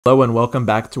Hello and welcome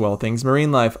back to All Things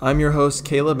Marine Life. I'm your host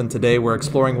Caleb, and today we're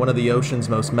exploring one of the ocean's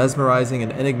most mesmerizing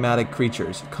and enigmatic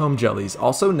creatures, comb jellies,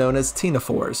 also known as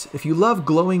ctenophores. If you love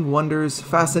glowing wonders,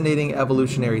 fascinating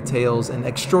evolutionary tales, and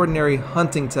extraordinary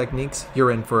hunting techniques,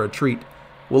 you're in for a treat.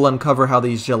 We'll uncover how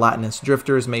these gelatinous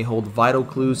drifters may hold vital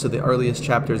clues to the earliest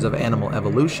chapters of animal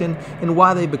evolution and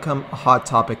why they become a hot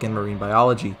topic in marine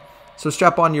biology. So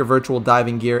strap on your virtual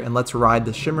diving gear and let's ride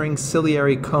the shimmering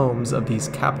ciliary combs of these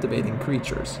captivating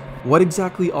creatures. What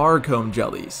exactly are comb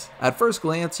jellies? At first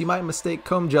glance, you might mistake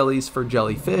comb jellies for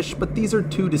jellyfish, but these are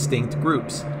two distinct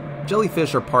groups.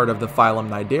 Jellyfish are part of the phylum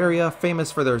Cnidaria,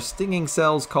 famous for their stinging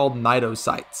cells called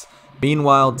cnidocytes.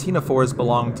 Meanwhile, ctenophores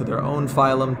belong to their own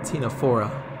phylum,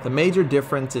 Ctenophora. The major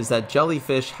difference is that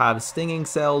jellyfish have stinging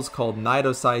cells called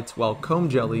cnidocytes, while comb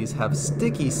jellies have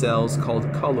sticky cells called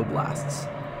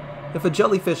coloblasts. If a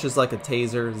jellyfish is like a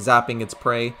taser, zapping its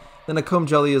prey, then a comb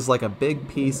jelly is like a big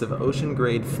piece of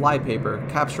ocean-grade flypaper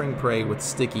capturing prey with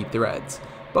sticky threads.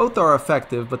 Both are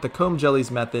effective, but the comb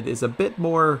jelly's method is a bit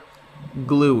more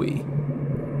gluey.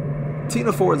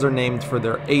 Ctenophores are named for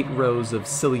their 8 rows of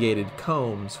ciliated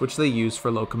combs, which they use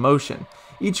for locomotion.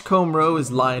 Each comb row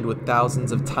is lined with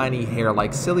thousands of tiny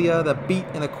hair-like cilia that beat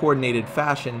in a coordinated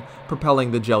fashion,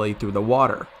 propelling the jelly through the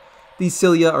water. These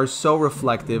cilia are so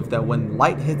reflective that when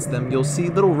light hits them, you'll see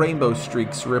little rainbow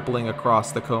streaks rippling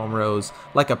across the comb rows,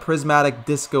 like a prismatic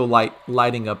disco light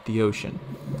lighting up the ocean.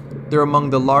 They're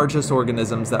among the largest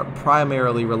organisms that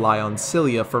primarily rely on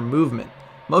cilia for movement.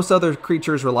 Most other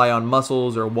creatures rely on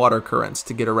muscles or water currents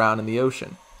to get around in the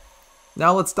ocean.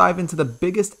 Now let's dive into the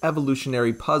biggest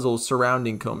evolutionary puzzles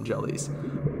surrounding comb jellies.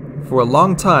 For a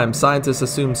long time, scientists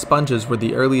assumed sponges were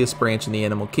the earliest branch in the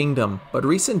animal kingdom, but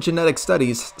recent genetic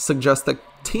studies suggest that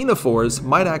ctenophores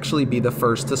might actually be the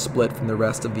first to split from the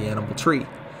rest of the animal tree.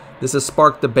 This has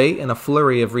sparked debate and a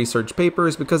flurry of research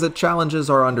papers because it challenges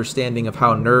our understanding of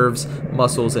how nerves,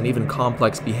 muscles, and even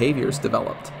complex behaviors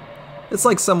developed. It's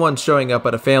like someone showing up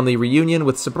at a family reunion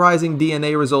with surprising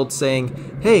DNA results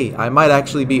saying, "Hey, I might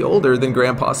actually be older than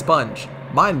Grandpa Sponge."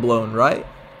 Mind blown, right?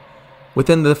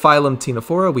 Within the phylum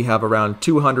Ctenophora, we have around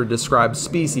 200 described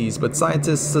species, but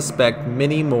scientists suspect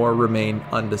many more remain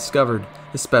undiscovered,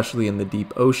 especially in the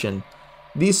deep ocean.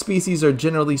 These species are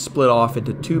generally split off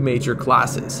into 2 major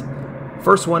classes.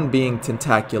 First one being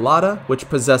Tentaculata, which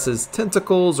possesses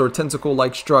tentacles or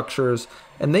tentacle-like structures,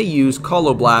 and they use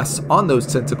coloblasts on those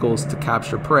tentacles to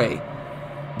capture prey.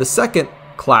 The second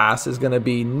class is going to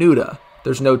be Nuda.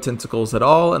 There's no tentacles at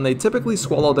all, and they typically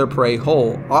swallow their prey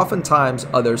whole, oftentimes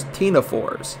others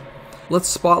ctenophores. Let's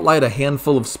spotlight a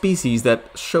handful of species that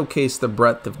showcase the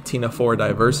breadth of ctenophore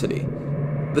diversity.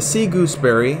 The sea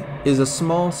gooseberry is a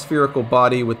small spherical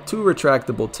body with 2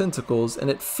 retractable tentacles, and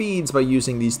it feeds by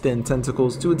using these thin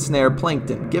tentacles to ensnare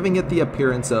plankton, giving it the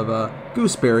appearance of a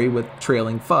gooseberry with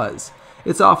trailing fuzz.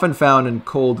 It's often found in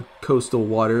cold coastal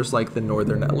waters like the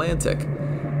northern Atlantic.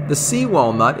 The sea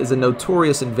walnut is a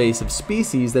notorious invasive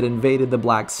species that invaded the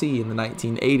Black Sea in the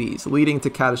 1980s, leading to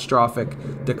catastrophic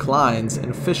declines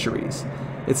in fisheries.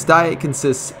 Its diet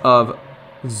consists of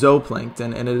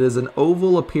zooplankton, and it is an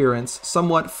oval appearance,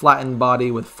 somewhat flattened body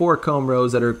with 4 comb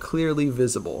rows that are clearly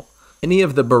visible. Any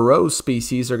of the burrow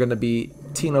species are going to be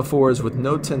ctenophores with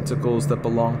no tentacles that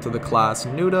belong to the class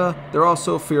Nuda. They're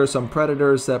also fearsome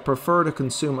predators that prefer to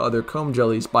consume other comb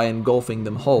jellies by engulfing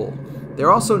them whole. They're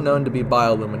also known to be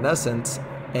bioluminescent,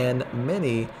 and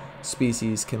many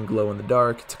species can glow in the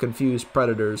dark to confuse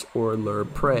predators or lure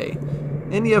prey.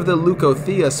 Any of the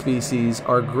Leucothea species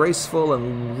are graceful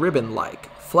and ribbon-like,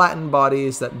 flattened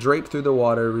bodies that drape through the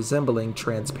water resembling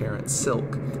transparent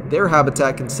silk. Their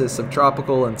habitat consists of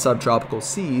tropical and subtropical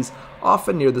seas,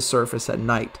 often near the surface at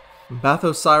night.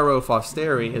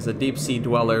 Bathycyrofosteri is a deep-sea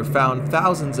dweller found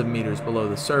thousands of meters below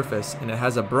the surface, and it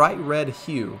has a bright red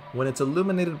hue. When it's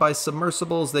illuminated by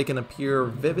submersibles, they can appear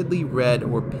vividly red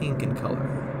or pink in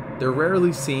color. They're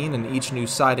rarely seen, and each new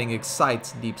sighting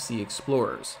excites deep-sea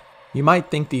explorers. You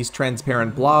might think these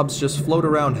transparent blobs just float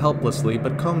around helplessly,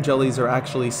 but comb jellies are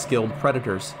actually skilled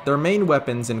predators. Their main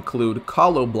weapons include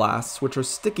coloblasts, which are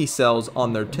sticky cells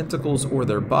on their tentacles or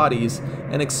their bodies,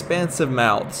 and expansive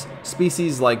mouths.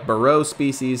 Species like burrow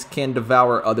species can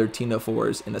devour other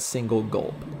ctenophores in a single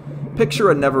gulp.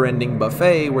 Picture a never-ending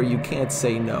buffet where you can't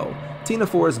say no.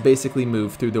 Ctenophores basically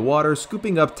move through the water,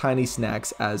 scooping up tiny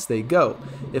snacks as they go.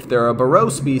 If they're a burrow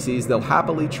species, they'll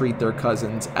happily treat their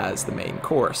cousins as the main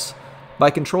course. By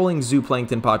controlling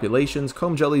zooplankton populations,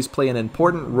 comb jellies play an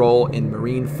important role in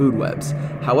marine food webs.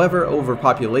 However,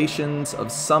 overpopulations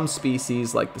of some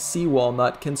species like the sea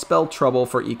walnut can spell trouble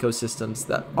for ecosystems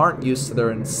that aren't used to their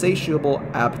insatiable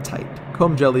appetite.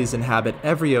 Comb jellies inhabit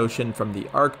every ocean from the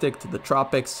Arctic to the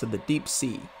tropics to the deep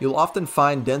sea. You'll often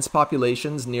find dense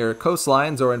populations near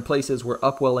coastlines or in places where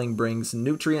upwelling brings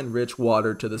nutrient-rich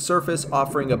water to the surface,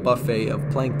 offering a buffet of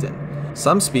plankton.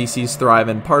 Some species thrive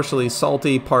in partially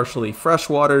salty, partially fresh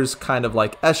waters, kind of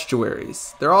like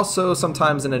estuaries. They're also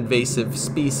sometimes an invasive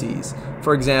species.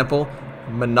 For example,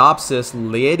 Monopsis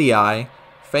leiadii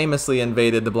famously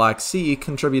invaded the Black Sea,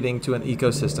 contributing to an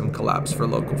ecosystem collapse for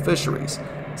local fisheries.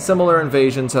 Similar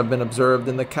invasions have been observed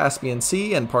in the Caspian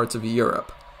Sea and parts of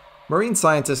Europe. Marine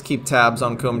scientists keep tabs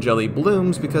on comb jelly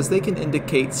blooms because they can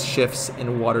indicate shifts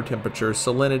in water temperature,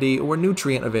 salinity, or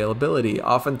nutrient availability,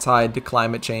 often tied to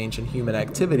climate change and human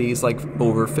activities like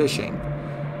overfishing.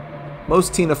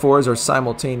 Most ctenophores are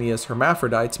simultaneous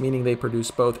hermaphrodites, meaning they produce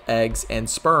both eggs and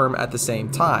sperm at the same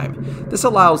time. This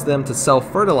allows them to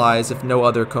self-fertilize if no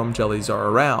other comb jellies are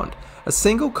around. A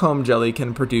single comb jelly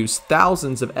can produce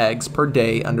thousands of eggs per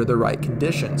day under the right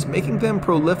conditions, making them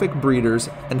prolific breeders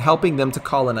and helping them to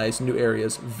colonize new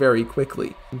areas very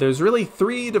quickly. There's really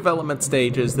 3 development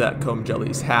stages that comb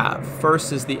jellies have.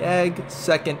 First is the egg,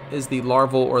 second is the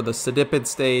larval or the sediped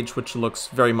stage, which looks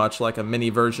very much like a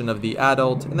mini version of the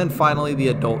adult, and then finally the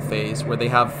adult phase, where they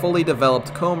have fully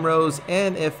developed comb rows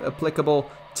and, if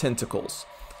applicable, tentacles.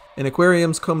 In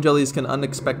aquariums, comb jellies can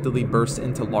unexpectedly burst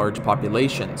into large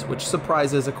populations, which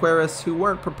surprises aquarists who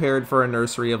weren't prepared for a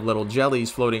nursery of little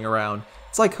jellies floating around.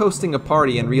 It's like hosting a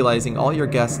party and realizing all your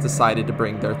guests decided to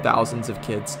bring their thousands of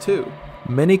kids too.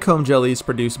 Many comb jellies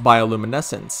produce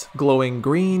bioluminescence, glowing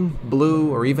green,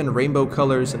 blue, or even rainbow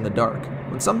colors in the dark.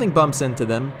 When something bumps into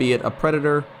them, be it a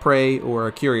predator, prey, or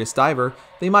a curious diver,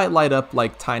 they might light up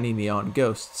like tiny neon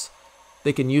ghosts.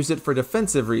 They can use it for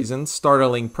defensive reasons,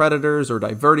 startling predators or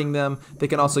diverting them. They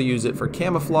can also use it for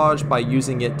camouflage by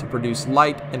using it to produce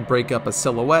light and break up a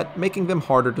silhouette, making them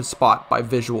harder to spot by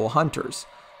visual hunters.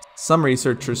 Some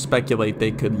researchers speculate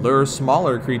they could lure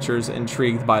smaller creatures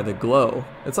intrigued by the glow.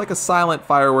 It's like a silent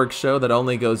fireworks show that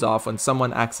only goes off when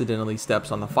someone accidentally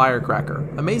steps on the firecracker.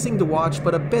 Amazing to watch,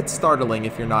 but a bit startling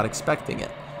if you're not expecting it.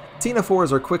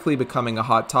 Ctenophores are quickly becoming a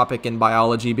hot topic in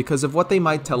biology because of what they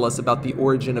might tell us about the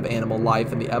origin of animal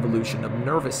life and the evolution of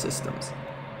nervous systems.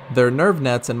 Their nerve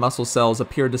nets and muscle cells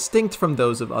appear distinct from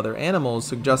those of other animals,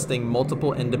 suggesting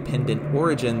multiple independent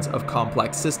origins of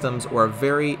complex systems or a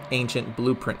very ancient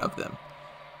blueprint of them.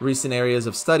 Recent areas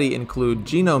of study include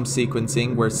genome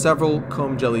sequencing, where several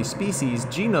comb jelly species'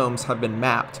 genomes have been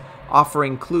mapped,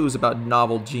 offering clues about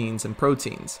novel genes and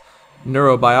proteins.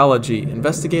 Neurobiology,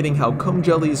 investigating how comb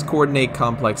jellies coordinate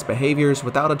complex behaviors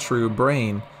without a true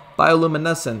brain.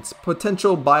 Bioluminescence,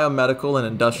 potential biomedical and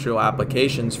industrial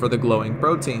applications for the glowing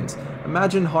proteins.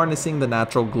 Imagine harnessing the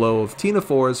natural glow of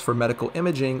ctenophores for medical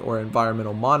imaging or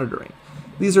environmental monitoring.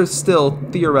 These are still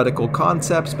theoretical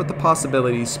concepts, but the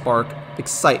possibilities spark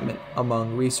excitement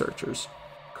among researchers.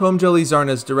 Comb jellies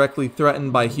aren't as directly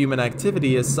threatened by human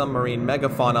activity as some marine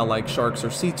megafauna like sharks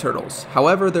or sea turtles.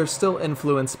 However, they're still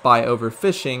influenced by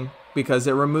overfishing because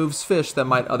it removes fish that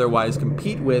might otherwise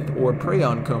compete with or prey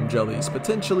on comb jellies,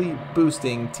 potentially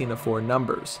boosting ctenophore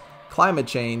numbers. Climate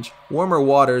change, warmer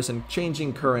waters, and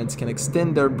changing currents can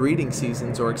extend their breeding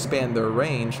seasons or expand their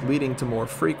range, leading to more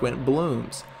frequent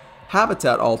blooms.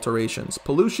 Habitat alterations,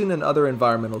 pollution, and other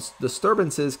environmental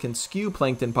disturbances can skew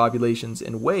plankton populations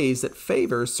in ways that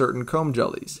favor certain comb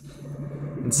jellies.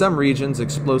 In some regions,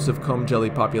 explosive comb jelly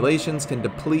populations can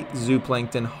deplete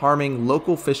zooplankton, harming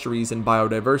local fisheries and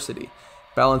biodiversity.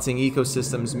 Balancing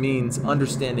ecosystems means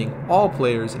understanding all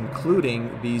players,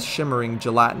 including these shimmering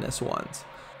gelatinous ones.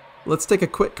 Let's take a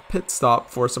quick pit stop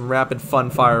for some rapid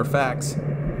fun-fire facts.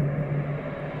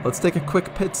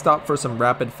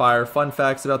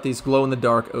 about these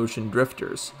glow-in-the-dark ocean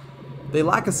drifters. They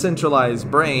lack a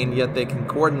centralized brain, yet they can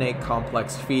coordinate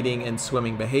complex feeding and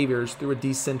swimming behaviors through a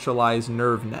decentralized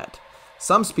nerve net.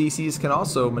 Some species can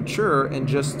also mature in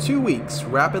just 2 weeks,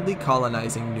 rapidly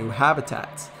colonizing new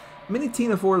habitats. Many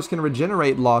ctenophores can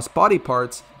regenerate lost body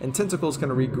parts, and tentacles can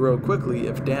regrow quickly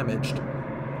if damaged.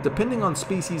 Depending on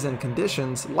species and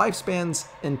conditions, lifespans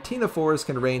in ctenophores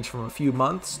can range from a few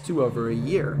months to over a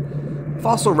year.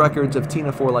 Fossil records of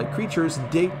ctenophore-like creatures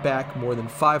date back more than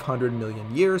 500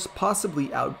 million years, possibly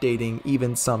outdating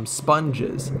even some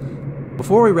sponges.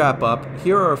 Before we wrap up,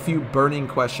 here are a few burning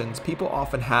questions people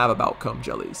often have about comb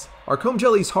jellies. Are comb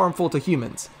jellies harmful to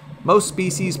humans? Most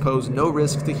species pose no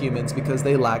risk to humans because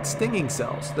they lack stinging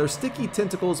cells. Their sticky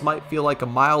tentacles might feel like a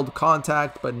mild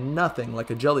contact, but nothing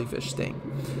like a jellyfish sting.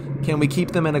 Can we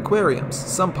keep them in aquariums?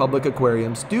 Some public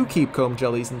aquariums do keep comb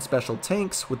jellies in special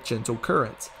tanks with gentle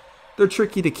currents. They're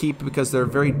tricky to keep because they're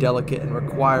very delicate and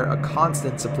require a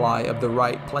constant supply of the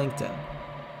right plankton.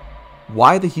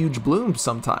 Why the huge blooms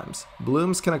sometimes?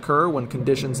 Blooms can occur when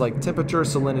conditions like temperature,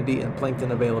 salinity, and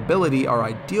plankton availability are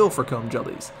ideal for comb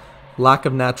jellies. Lack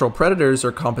of natural predators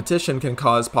or competition can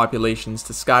cause populations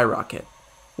to skyrocket.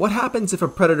 What happens if a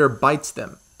predator bites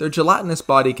them? Their gelatinous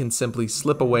body can simply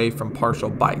slip away from partial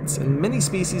bites, and many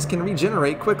species can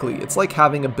regenerate quickly. It's like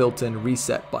having a built-in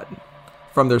reset button.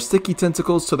 From their sticky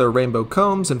tentacles to their rainbow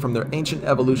combs, and from their ancient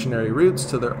evolutionary roots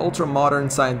to their ultra-modern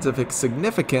scientific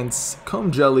significance,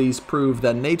 comb jellies prove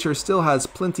that nature still has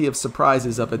plenty of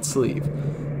surprises up its sleeve.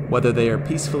 Whether they are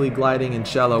peacefully gliding in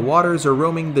shallow waters or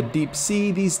roaming the deep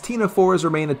sea, these ctenophores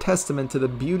remain a testament to the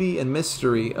beauty and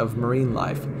mystery of marine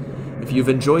life. If you've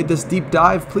enjoyed this deep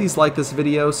dive, please like this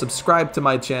video, subscribe to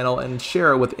my channel, and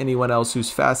share it with anyone else who's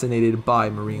fascinated by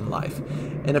marine life.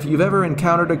 And if you've ever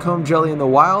encountered a comb jelly in the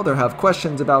wild or have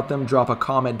questions about them, drop a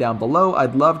comment down below.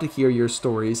 I'd love to hear your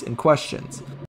stories and questions.